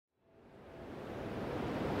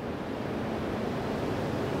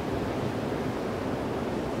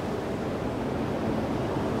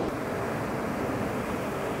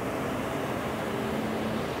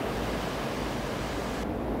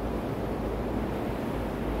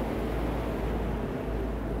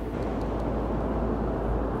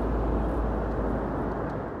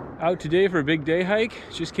Out today for a big day hike.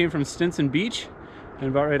 Just came from Stinson Beach and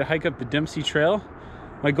about ready to hike up the Dipsea Trail.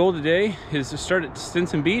 My goal today is to start at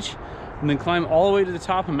Stinson Beach and then climb all the way to the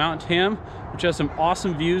top of Mount Tam, which has some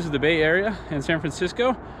awesome views of the Bay Area and San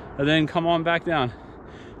Francisco, and then come on back down.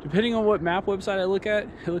 Depending on what map website I look at,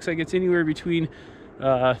 it looks like it's anywhere between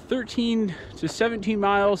 13 to 17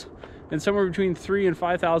 miles and somewhere between 3,000 and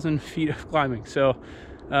 5,000 feet of climbing. So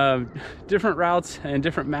different routes and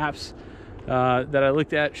different maps that I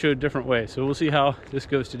looked at showed different ways. So we'll see how this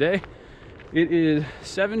goes today. It is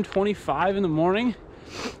 7:25 in the morning,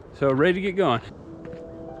 so ready to get going.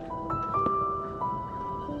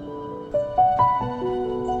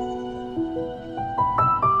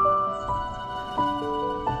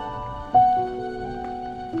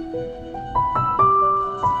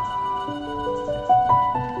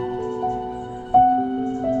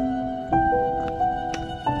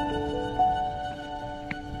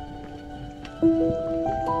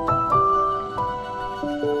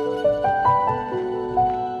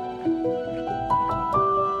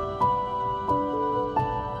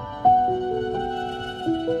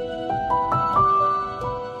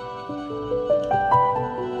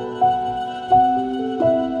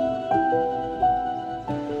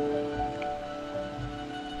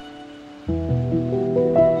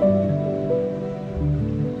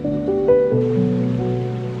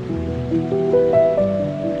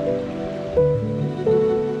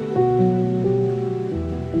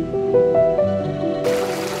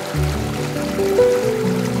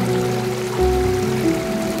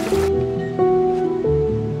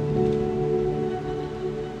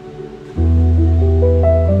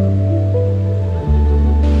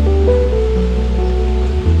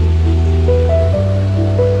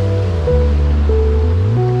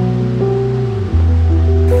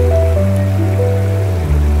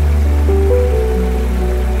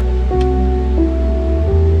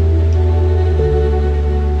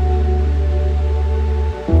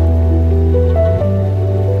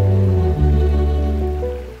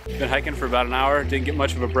 Hiking for about an hour, didn't get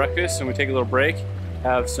much of a breakfast, so we take a little break,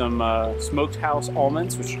 have some smoked house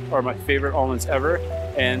almonds, which are my favorite almonds ever,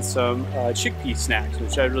 and some chickpea snacks,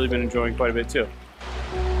 which I've really been enjoying quite a bit too.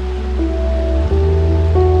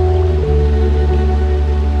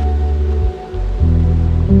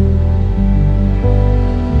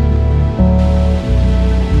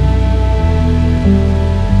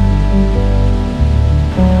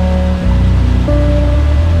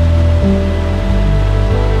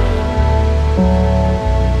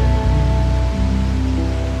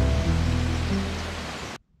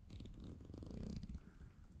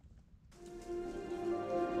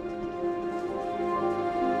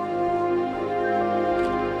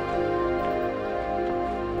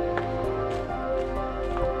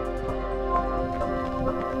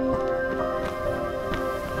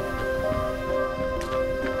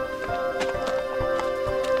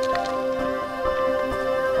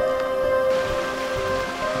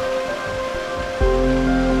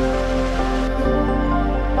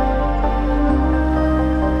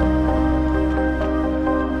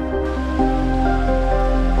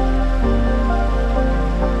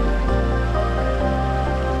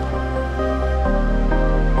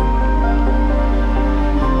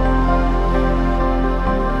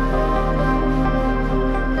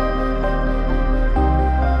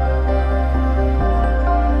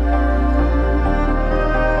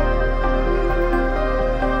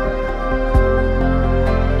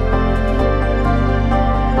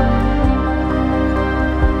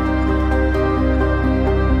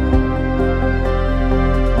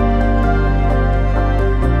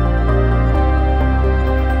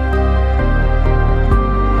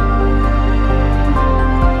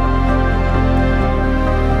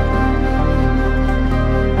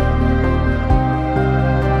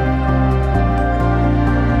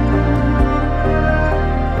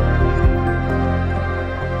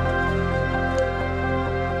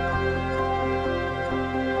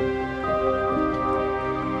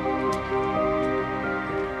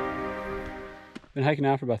 Been hiking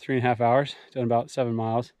now for about 3.5 hours, done about 7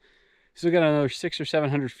 miles. Still got another 600 or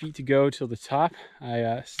 700 feet to go till the top.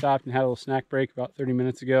 I stopped and had a little snack break about 30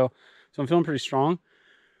 minutes ago, so I'm feeling pretty strong.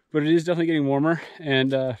 But it is definitely getting warmer,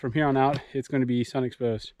 and from here on out, it's going to be sun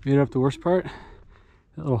exposed. Made it up the worst part.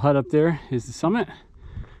 That little hut up there is the summit.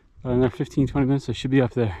 About another 15-20 minutes, I should be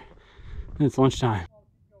up there. And it's lunchtime.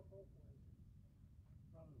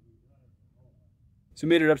 So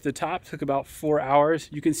made it up to the top, took about 4 hours.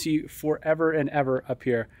 You can see forever and ever up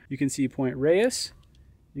here. You can see Point Reyes,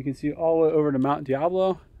 you can see all the way over to Mount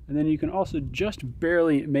Diablo, and then you can also just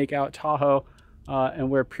barely make out Tahoe and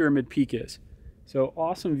where Pyramid Peak is. So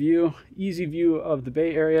awesome view, easy view of the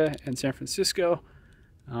Bay Area and San Francisco.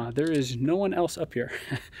 There is no one else up here.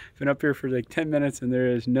 I've been up here for like 10 minutes and there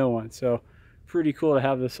is no one. So pretty cool to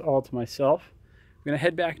have this all to myself. I'm gonna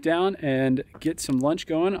head back down and get some lunch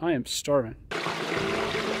going. I am starving.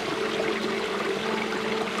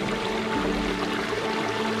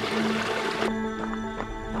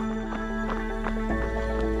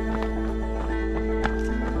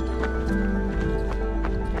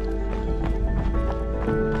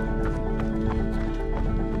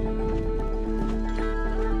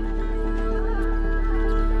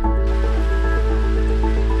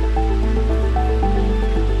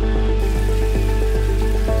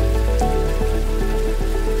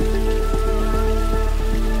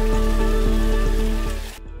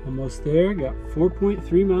 There, got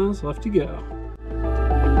 4.3 miles left to go.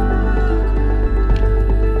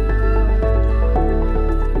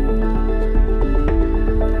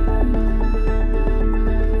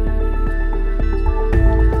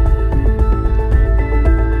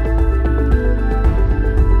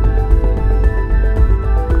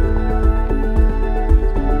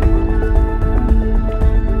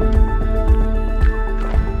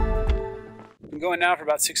 Going now for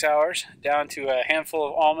about 6 hours, down to a handful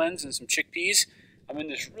of almonds and some chickpeas. I'm in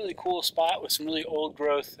this really cool spot with some really old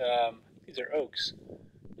growth, these are oaks.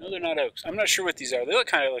 No, they're not oaks. I'm not sure what these are. They look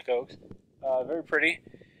kind of like oaks. Very pretty.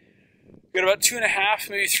 We've got about 2.5,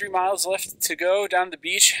 maybe 3 miles left to go down to the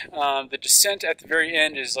beach. The descent at the very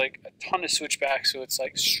end is like a ton of switchbacks, so it's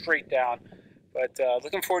like straight down. But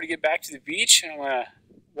looking forward to get back to the beach. I'm gonna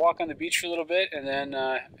walk on the beach for a little bit and then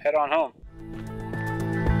head on home.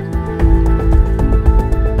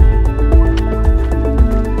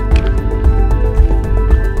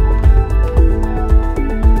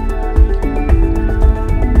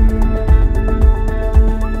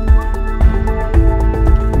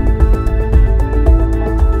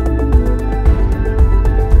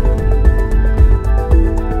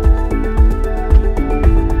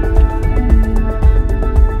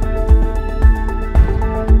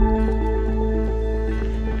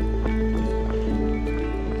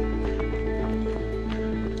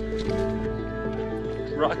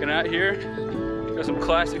 Rocking out here, got some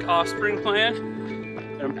classic Offspring playing,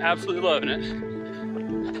 and I'm absolutely loving it.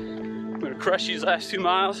 I'm gonna crush these last 2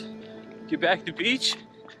 miles, get back to the beach.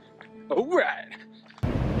 All right.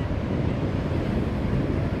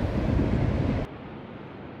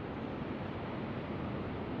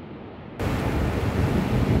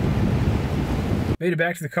 Made it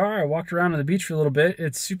back to the car. I walked around on the beach for a little bit.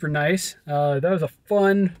 It's super nice. That was a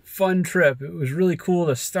fun trip. It was really cool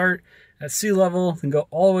to start at sea level and go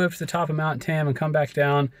all the way up to the top of Mount Tam and come back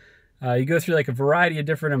down. You go through like a variety of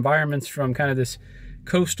different environments, from kind of this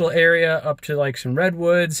coastal area up to like some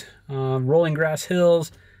redwoods, rolling grass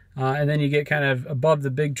hills, and then you get kind of above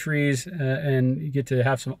the big trees and you get to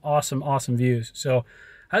have some awesome views. So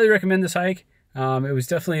highly recommend this hike. It was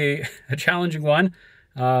definitely a challenging one.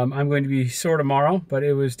 I'm going to be sore tomorrow, but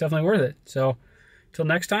it was definitely worth it. So till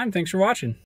next time, thanks for watching.